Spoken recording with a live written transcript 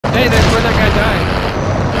Hey, that's where that guy died.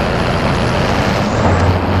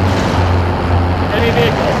 Enemy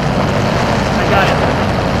vehicle. I got it.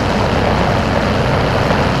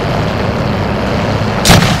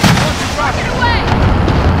 Rocket away!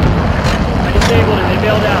 I disabled it. They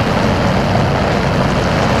bailed out.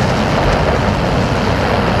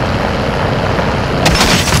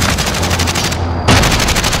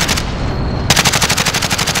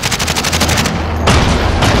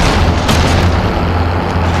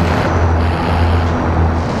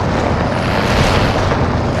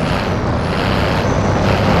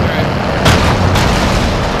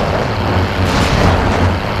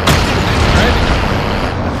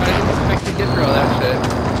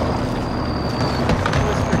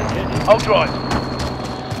 I'll drive.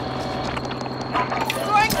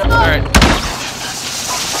 Alright.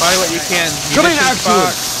 Buy what you can. Coming Munitions out to box,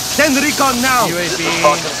 us. Send recon now. This is UAV.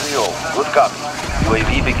 Falcon 3-0. Good copy.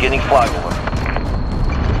 UAV beginning flyover.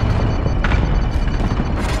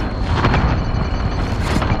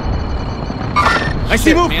 I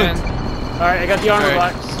see Shit, movement. man. Alright, I got the armor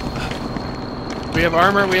Alright. box. We have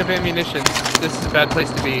armor, we have ammunition. This is a bad place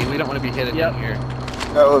to be. We don't want to be hidden Yep. in here.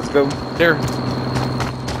 Oh, let's go. They're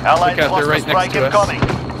Allied Look out, they're cluster right next strike to us. incoming.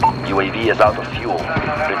 UAV is out of fuel.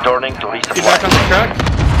 Returning to get back on the resupply.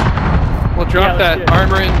 truck. We'll drop let's that do it.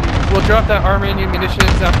 armor and we'll drop that armor and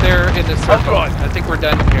munitions up there in the circle. right. I think we're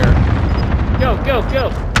done here. Go, go, go.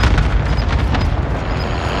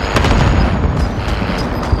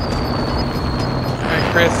 Alright,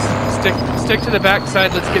 Chris, stick to the back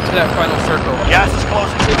side. Let's get to that final circle. Gas is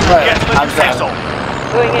closing. Right, Get to the I'm new safe driving. zone.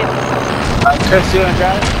 Going in. Chris, you wanna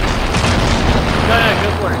drive? No, no, go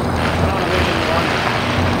for it. I don't want to wait any longer.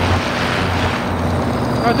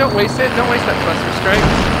 Oh, don't waste it. Don't waste that cluster strike.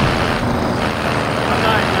 I'm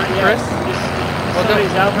not yet. Chris? Well,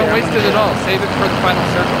 Somebody's out don't there. waste it at all. Save it for the final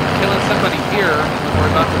circle. Killing somebody here when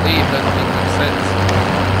we're about to leave doesn't make much sense.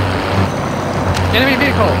 Enemy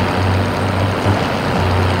vehicle.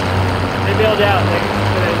 They bailed out.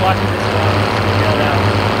 They're watching this one. They bailed out.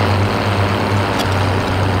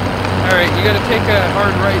 Alright, you gotta take a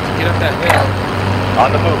hard right to get up that hill.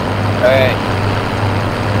 On the move. Alright.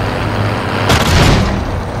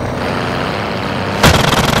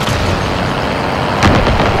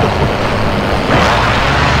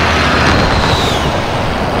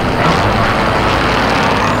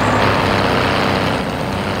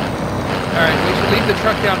 Alright, we should leave the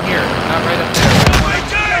truck down here, not right up there.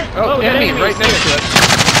 Oh, we got enemy enemies right next to here. us.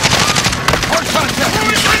 Hard contact.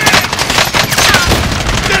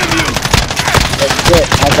 That's it.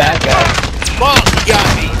 My bad, guys. Bomb, got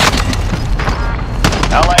me.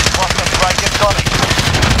 Allied cluster strike incoming.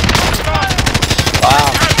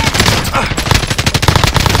 Wow.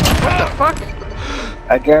 What the fuck?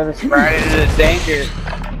 I got us right into the danger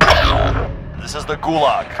This is the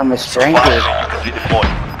Gulag. from a stranger. Spotted and you can redeploy.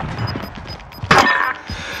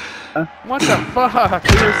 What the fuck?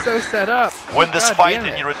 We were so set up. Win this God fight damn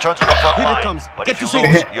and it. you return to the front Here it line. comes. But Get if you to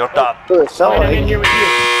lose, safety. you're done. Good, Wait, solid. I'm in here with you.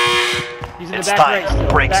 He's in It's the back time. right still.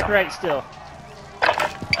 Break Back some. right still.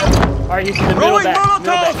 Alright, he's in the middle Rolling back.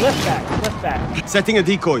 Middle Molotov! back. Left back. Left back. Setting a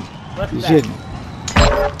decoy. Left You back. should.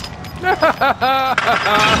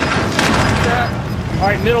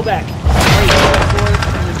 Alright, middle back. Alright, forward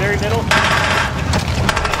in the very middle.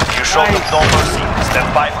 You showed them Nice. no mercy. Stand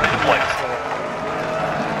by for deployment.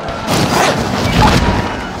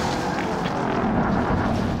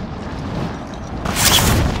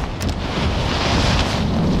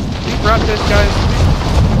 We brought this guys.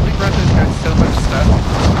 We brought this guy so much stuff.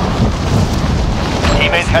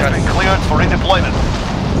 Teammate has been cleared for redeployment.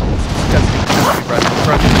 We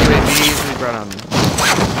brought the UAVs. We brought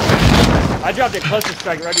them. I dropped a cluster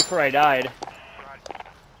strike right before I died.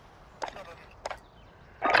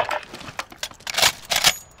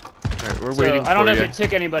 Alright, we're So, waiting I don't know for if you. it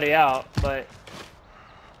took anybody out, but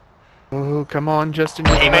Oh, come on, Justin!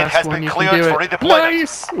 You're the Teammate last has one. been You can cleared do for it. redeployment.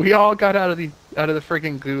 Nice! We all got out of the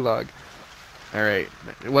friggin' gulag. All right,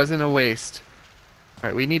 it wasn't a waste. All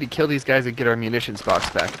right, we need to kill these guys and get our munitions box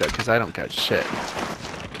back though, because I don't got shit.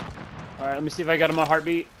 alright, let me see if I got him on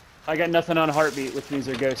heartbeat. I got nothing on heartbeat, which means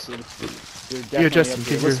they're ghosted. They're You definitely Justin,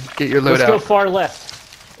 up here. get your load Let's go out. far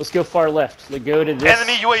left. Let's go far left. Let's go to this,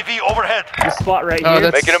 Enemy UAV overhead. this spot right Oh,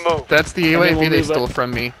 here. that's Making a move. That's the And then UAV we'll they move stole up.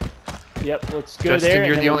 from me. Yep, let's go Justin, there.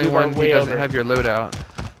 you're and the then only we'll move our one who way doesn't over. have your load out.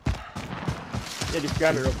 Yeah, just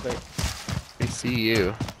grab it real quick. I see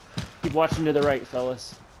you. Keep watching to the right,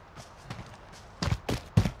 fellas.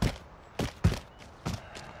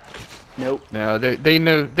 Nope. No, they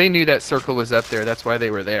knew that circle was up there. That's why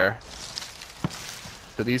they were there.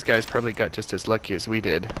 So these guys probably got just as lucky as we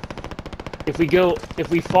did. If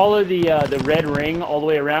we follow the red ring all the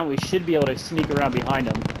way around, we should be able to sneak around behind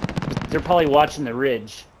them. They're probably watching the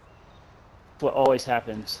ridge. That's what always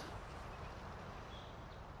happens.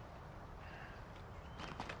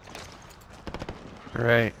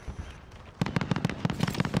 Right.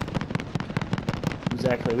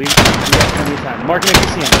 Exactly. We got plenty of time. Mark him if you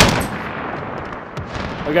see him.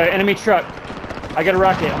 We got an enemy truck. I got a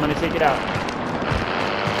rocket. I'm gonna take it out.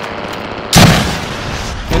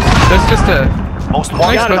 That's just a... Most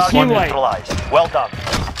Nice, wanted that's target one. neutralized. Well done.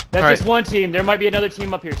 That's All right. just one team. There might be another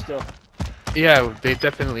team up here still. Yeah, they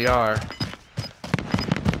definitely are.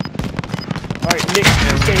 Alright, Nick,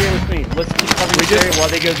 you stay here with me. Let's keep covering this area while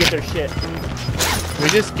they go get their shit. We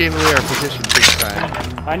just gave away our position big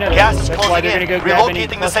time. I know. Gas is That's why closing they're gonna in. go grab any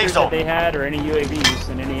Relocating the safe clusters zone. that they had, or any UAVs,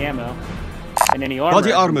 and any ammo, and any armor.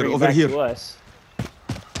 Body and armor bring it over back here. to us.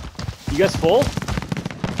 You guys full?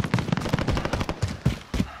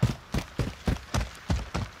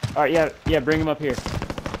 Alright, yeah, bring them up here.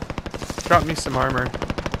 Drop me some armor.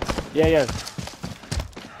 Yeah.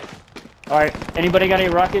 Alright, anybody got any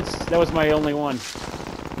rockets? That was my only one.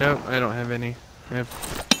 No, I don't have any. I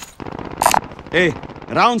have... Hey,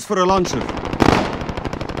 rounds for a launcher.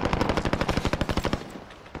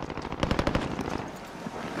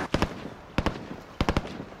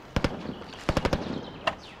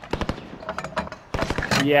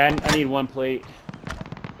 Yeah, I need one plate.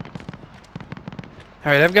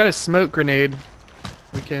 Alright, I've got a smoke grenade.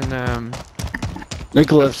 We can,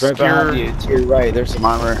 Nicholas, right Obscure- behind you, to your right, there's some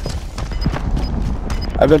armor.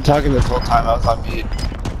 I've been talking this whole time, I was on mute.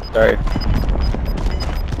 Sorry.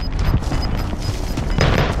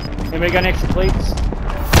 Anybody got any extra plates?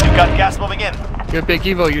 You've got gas moving in. You're Big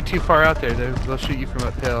Evo, you're too far out there. They'll shoot you from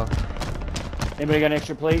uphill. Anybody got any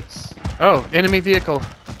extra plates? Oh, enemy vehicle.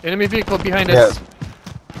 Enemy vehicle behind us.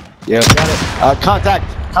 Yep. Got it. Contact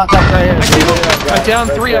right here. I down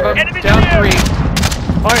Right 3 of there. them. Down 3.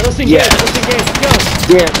 Alright, let's engage. Yeah. Let's engage. Go.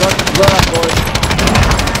 Yeah, run up, boys.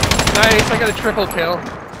 Nice, I got a triple kill.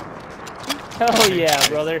 Hell yeah,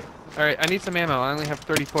 brother. Alright, I need some ammo. I only have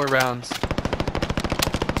 34 rounds.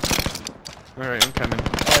 Alright, I'm coming.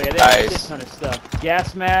 Oh yeah, they have Nice. a shit ton of stuff.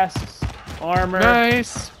 Gas masks, armor,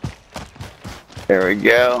 Nice! There we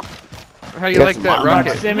go. How you Got like some that armor. rocket?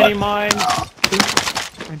 proximity mines.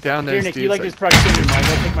 I down Here, those Nick, dudes. you like this proximity mine?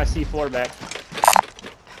 I'll take my C4 back.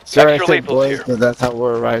 Sorry I Secure said labels boys, here. but that's how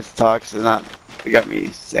War Rise talks, and not, you got me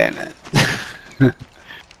saying it.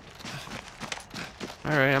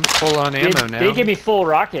 Alright, I'm full on ammo now. They give me full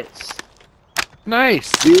rockets.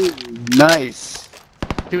 Nice! Dude, nice.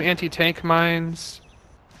 2 anti-tank mines.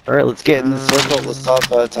 Alright, let's get in the circle. Let's talk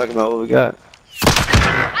about what we got.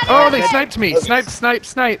 Oh, they sniped me! Snipe!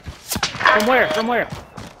 From where? From where?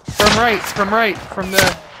 From right, from the...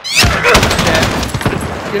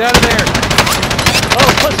 Get out of there! Oh,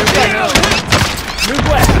 plus they're back. Move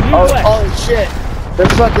west. Move Oh, west. holy shit.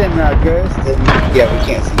 There's fucking ghosts, and yeah, we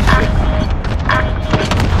can't see shit.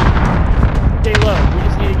 Stay low. We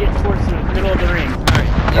just need to get towards the middle of the ring. Alright,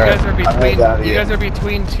 you Alright, guys are I'm between out of you here. guys are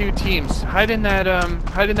between 2 teams. Hide in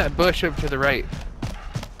that bush over to the right.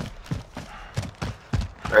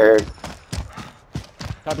 Right here.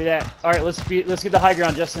 Copy that. All right, let's get the high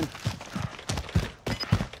ground, Justin.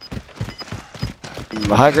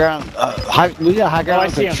 High ground, we got high I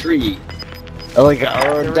ground see with a 'em. tree. Or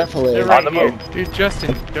They're definitely. right On the here. move. Dude,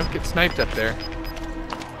 Justin, don't get sniped up there.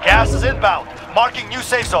 Gas is inbound. Marking new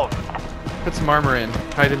safe zone. Put some armor in.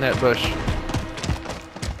 Hide in that bush.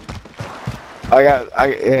 Yeah,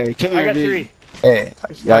 come here, I got dude. 3. Hey,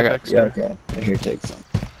 yeah, I got, Extra. yeah, okay. Here, take some.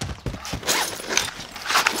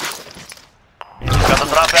 Got the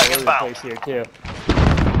drop back All over the inbound. place here too.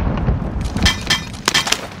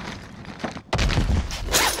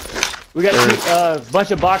 We got a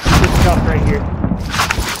bunch of boxes just dropped right here.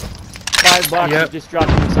 5 boxes Yep. just dropped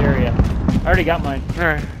in this area. I already got mine.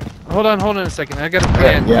 Alright. Hold on a second. I got a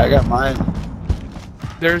plan. Yeah, I got mine.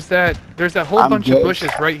 There's that whole I'm bunch good. of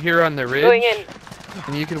bushes right here on the ridge. Going in.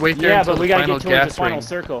 And you can wait there Yeah, until but the we gotta final get towards the gas final ring.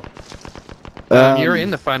 circle. You're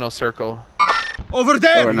in the final circle. Over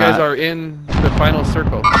there! We're You guys not. are in the final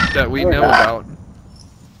circle that we We're know not. about.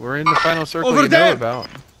 We're in the final circle Over you know there. about.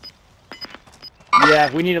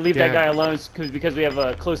 Yeah, we need to leave that Yeah. guy alone because we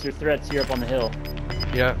have closer threats here up on the hill.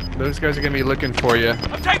 Yeah, those guys are gonna be looking for you.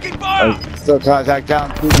 Still contact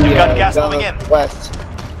down to the, You got gas down moving the in. west.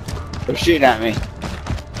 They're shooting at me.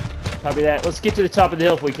 Copy that. Let's get to the top of the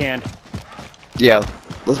hill if we can. Yeah,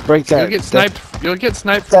 let's break that. You'll get sniped. You'll get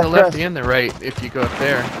sniped from the left and the right if you go up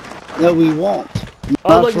there. No, we won't. Oh,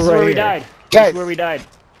 Not look, for this is right where we here. died. This Guys. is where we died.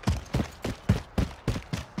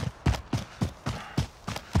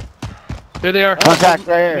 There they are. Contact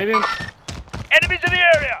right here. Maybe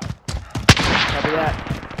area! Copy that.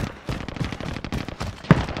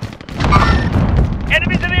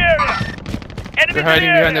 Enemies in the area! Enemies They're in hiding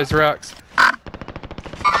the area! behind those rocks.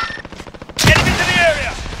 Enemies in the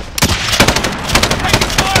area! Taking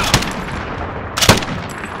fire!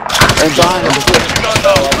 And behind him.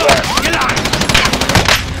 Get out!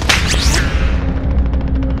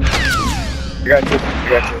 I got you. I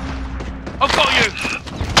got you. I've got you!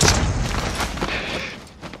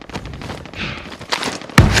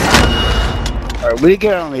 Alright, we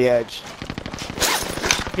get on the edge.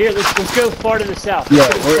 Here, let's go far to the south. Yeah,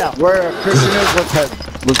 Let's go to the south. where Christian is, let's head.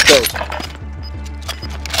 Let's go.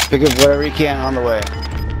 Pick up whatever you can on the way.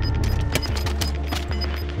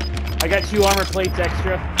 I got 2 armor plates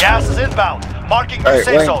extra. Gas is inbound. Marking new Alright,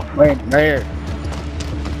 safe zone. Wayne, right here.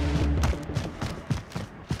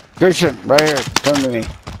 Christian, right here. Come to me.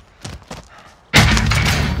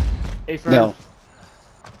 Hey, friend. No.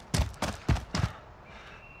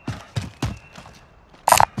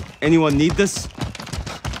 Anyone need this?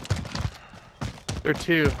 There are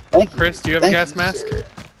 2. Thank you. Chris, do you have a Thank gas you, mask? sir.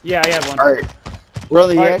 Yeah, I have one. Alright. We're on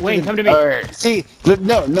the Alright, edge. Wayne, come to me. Alright. See,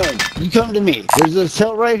 no, you come to me. There's a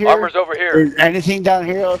hill right here. Armor's over here. There's anything down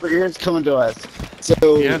here over here is coming to us.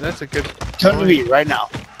 So Yeah, that's a good come to me right now.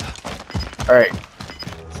 Alright.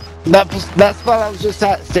 That spot I was just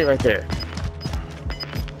at, stay right there.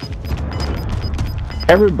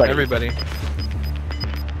 Everybody. Everybody.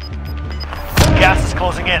 Gas is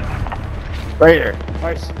closing in. Right here.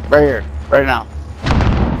 Alright, Right here. Right now.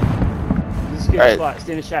 this is a good Alright. spot.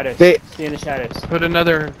 Stay in the shadows. Stay- Stay in the shadows. Put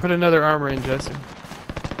another armor in, Jesse.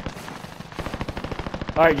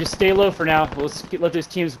 Alright, just stay low for now. Let's let those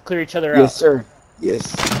teams clear each other out. Yes, sir.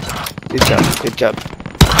 Yes. Good job. Good job.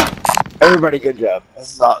 Everybody, good job.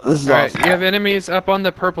 This is Alright, awesome. you have enemies up on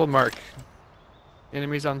the purple mark.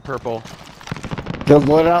 Enemies on purple. They'll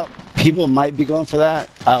load out. People might be going for that.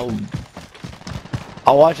 I'll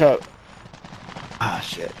watch out. Ah,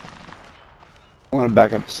 shit. I want to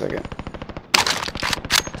back up a second.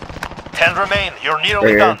 10 remain. You're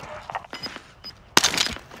nearly Right done.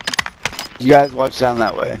 You guys watch down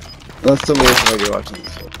that way. Unless somebody else might be watching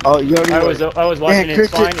this. Oh, you already I was watching Yeah, it.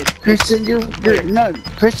 It's fine. Christian, you're no,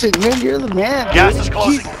 Christian, you're the man. Gas dude. is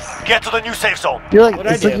closing. Jesus. Get to the new safe zone. You're like,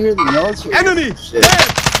 What'd I it's like do? you're in the military. Enemy! Shit.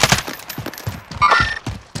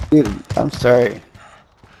 Dude, I'm sorry.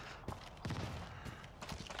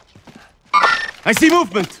 I see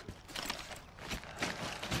movement!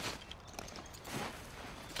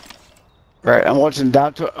 Right, I'm watching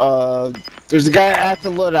down to, there's a guy at the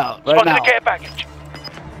loadout right Spotted now. the care package.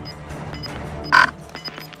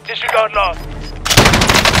 Disregard loss.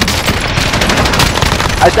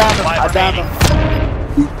 I downed him, Five I downed remaining.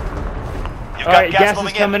 him. You've got Alright, gas gas is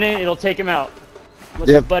moving coming in. in. It'll take him out. With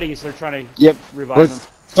Yep. his buddies, they're trying to Yep, revive let's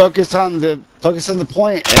him. focus on the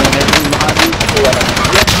point and everything behind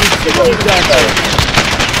you.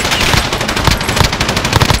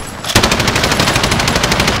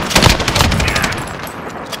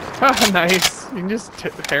 Ah, nice. You can just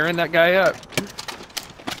tearing that guy up.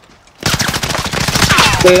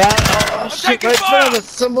 Stay out. Oh, shit, taking right in front of fire. us,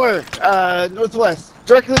 somewhere. Northwest.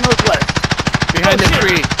 Directly northwest. Behind the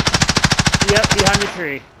tree. Yep, behind the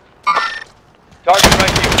tree. Target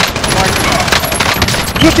right here.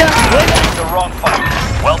 Get down! The wrong fight.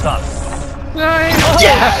 Well done. Nice.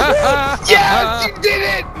 Yes! Yes, you did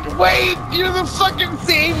it! Wait, you're the fucking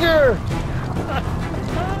savior!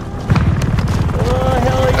 Oh,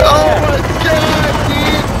 hell yeah. Oh my god,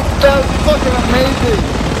 dude! That was fucking amazing!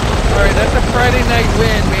 Alright, that's a Friday night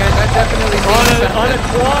win, man. That definitely means On a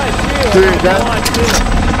something. quad, too. Dude, On a that- quad,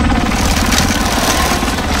 too.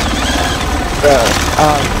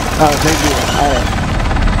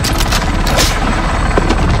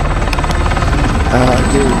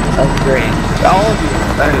 Thank you. Dude, that was great. All of you.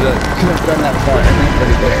 Couldn't have done that for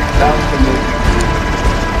anybody there. That was amazing.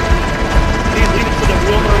 Please leave it to the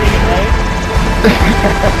real Marine, right?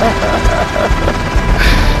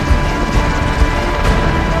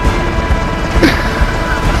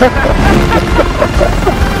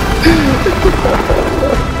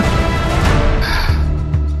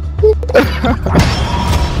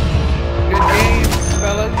 Good games,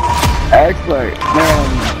 fellas. Excellent.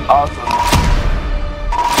 Man, awesome.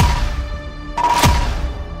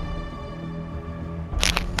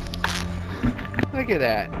 Look at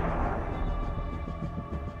that.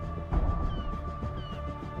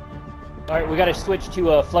 Alright, we gotta switch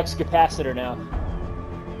to a flux capacitor now.